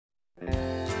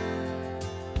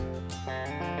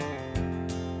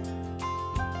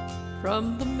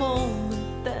From the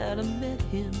moment that I met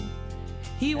him,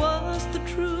 he was the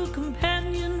true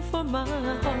companion for my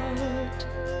heart.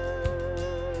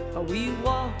 We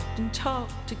walked and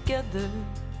talked together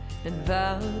and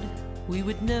vowed we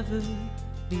would never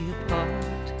be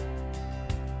apart.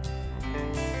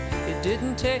 It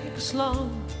didn't take us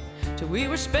long till we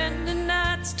were spending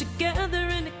nights together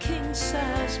in a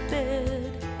king-size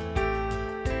bed.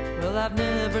 Well, I've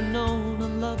never known a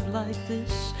love like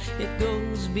this. It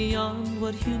goes beyond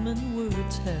what human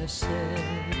words have said.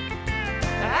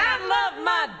 I love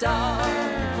my dog.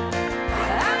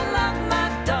 I love my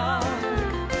dog.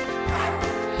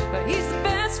 He's the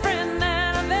best friend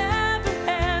that I've ever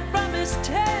had. From his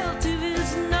tail to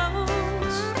his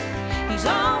nose, he's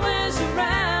always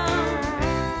around.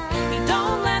 He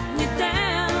don't let me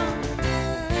down.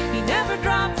 He never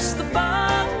drops the ball.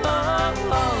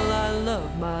 I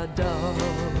love my dog.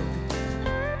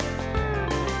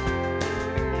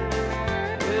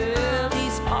 Well,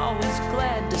 he's always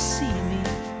glad to see me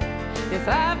if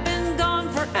I've been gone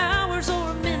for hours or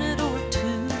a minute or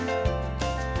two.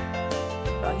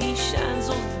 He shines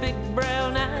those big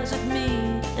brown eyes at me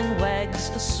and wags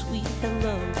a sweet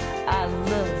hello, I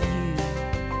love you.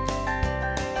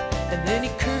 And then he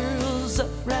curls up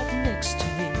right next to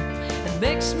me and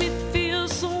makes me feel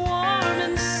so warm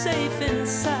and safe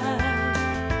inside.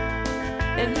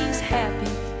 And he's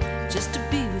happy just to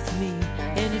be with me,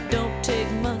 and it don't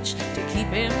take much to keep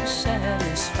him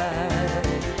satisfied.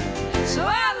 So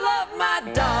I love my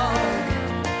dog.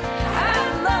 I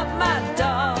love my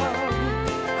dog.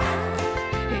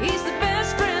 He's the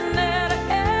best friend that I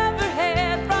ever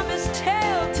had. From his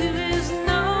tail to his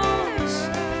nose,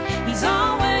 he's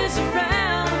always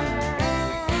around.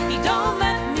 He don't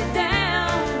let me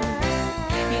down.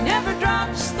 He never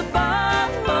drops the ball.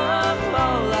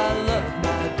 I love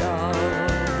my dog.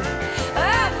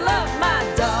 I love my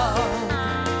dog.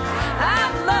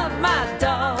 I love my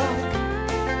dog.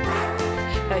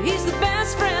 He's the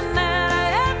best friend that I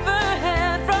ever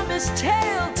had. From his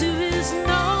tail to his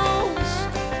nose,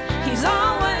 he's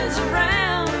always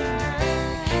around.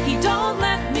 He don't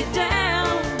let me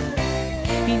down.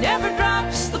 He never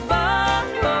drops the ball.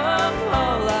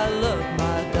 I love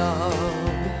my dog.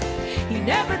 He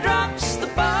never drops the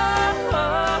ball.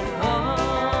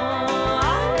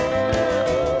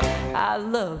 I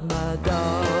love my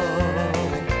dog.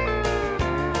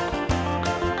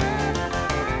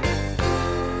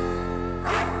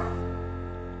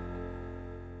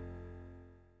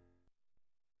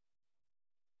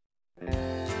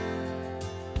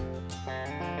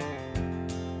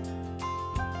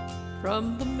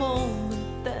 From the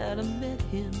moment that I met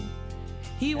him,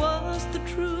 he was the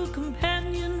true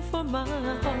companion for my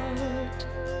heart.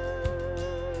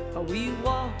 We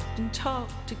walked and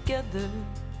talked together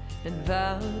and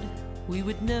vowed we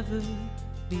would never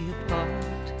be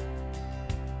apart.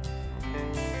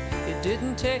 It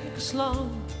didn't take us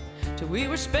long till we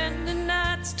were spending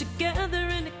nights together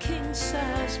in a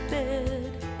king-size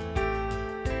bed.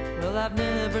 Well, I've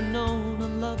never known a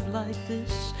love like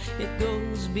this. It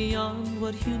goes beyond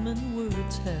what human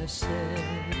words have said.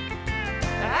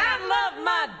 I love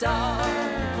my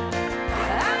dog.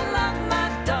 I love my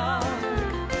dog.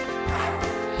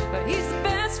 He's the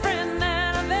best friend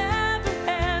that I've ever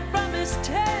had. From his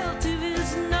tail to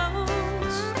his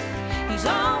nose, he's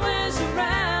always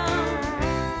around.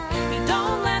 He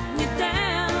don't let me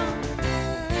down.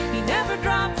 He never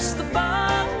drops the ball.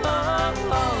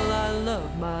 I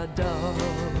love my dog.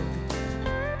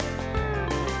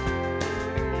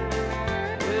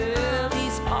 Well,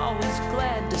 he's always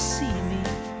glad to see me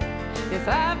if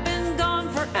I've been gone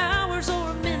for hours or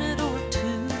a minute or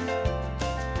two.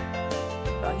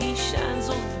 He shines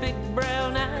those big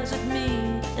brown eyes at me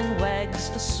and wags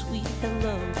a sweet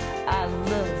hello, I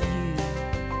love you.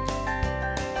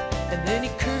 And then he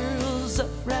curls